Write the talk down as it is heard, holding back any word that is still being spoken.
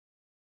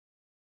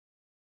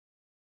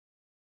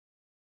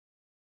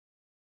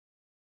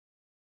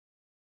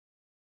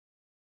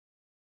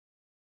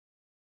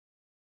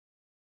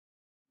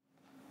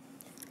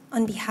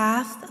On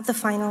behalf of the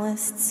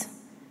finalists,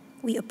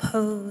 we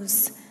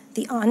oppose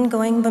the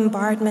ongoing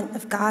bombardment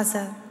of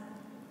Gaza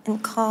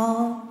and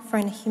call for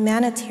a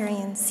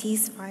humanitarian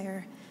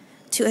ceasefire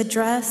to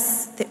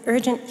address the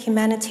urgent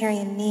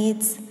humanitarian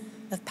needs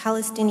of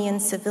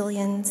Palestinian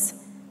civilians,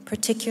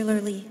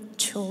 particularly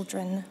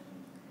children.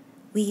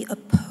 We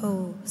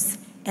oppose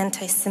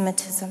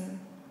anti-Semitism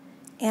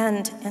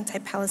and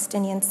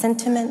anti-Palestinian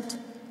sentiment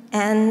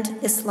and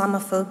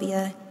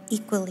Islamophobia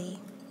equally,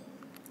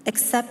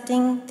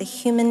 accepting the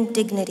human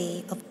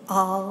dignity of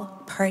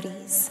all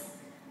parties,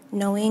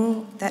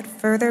 knowing that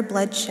further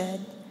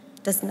bloodshed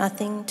does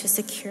nothing to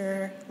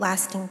secure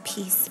lasting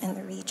peace in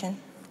the region.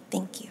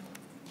 Thank you.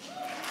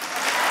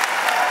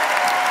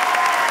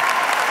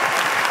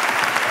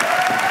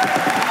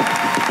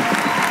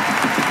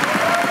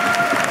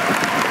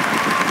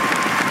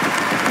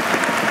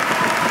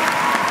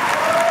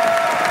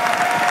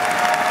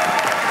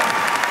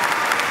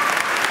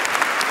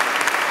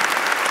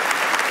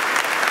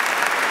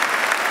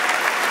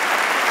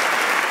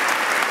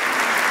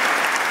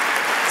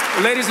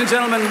 Ladies and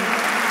gentlemen,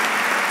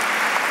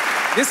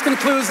 this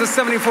concludes the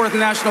 74th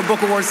National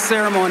Book Awards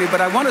ceremony,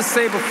 but I want to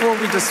say before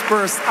we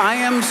disperse, I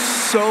am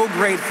so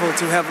grateful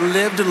to have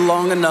lived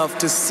long enough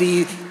to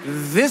see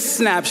this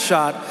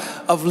snapshot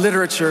of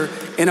literature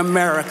in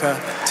America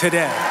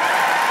today.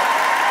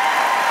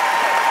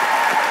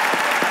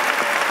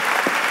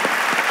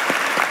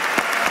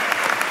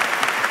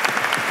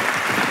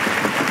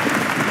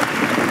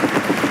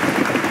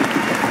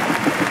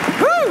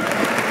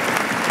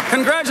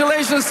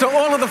 Congratulations to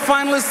all of the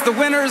finalists, the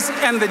winners,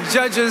 and the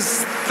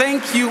judges.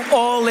 Thank you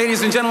all,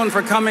 ladies and gentlemen,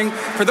 for coming.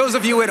 For those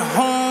of you at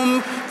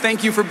home,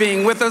 thank you for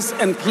being with us.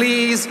 And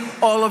please,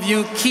 all of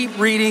you, keep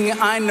reading.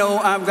 I know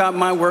I've got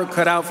my work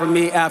cut out for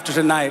me after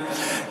tonight.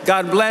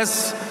 God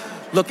bless.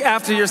 Look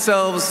after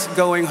yourselves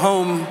going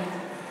home.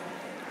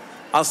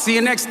 I'll see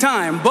you next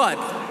time, but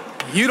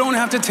you don't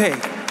have to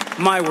take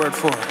my word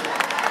for it.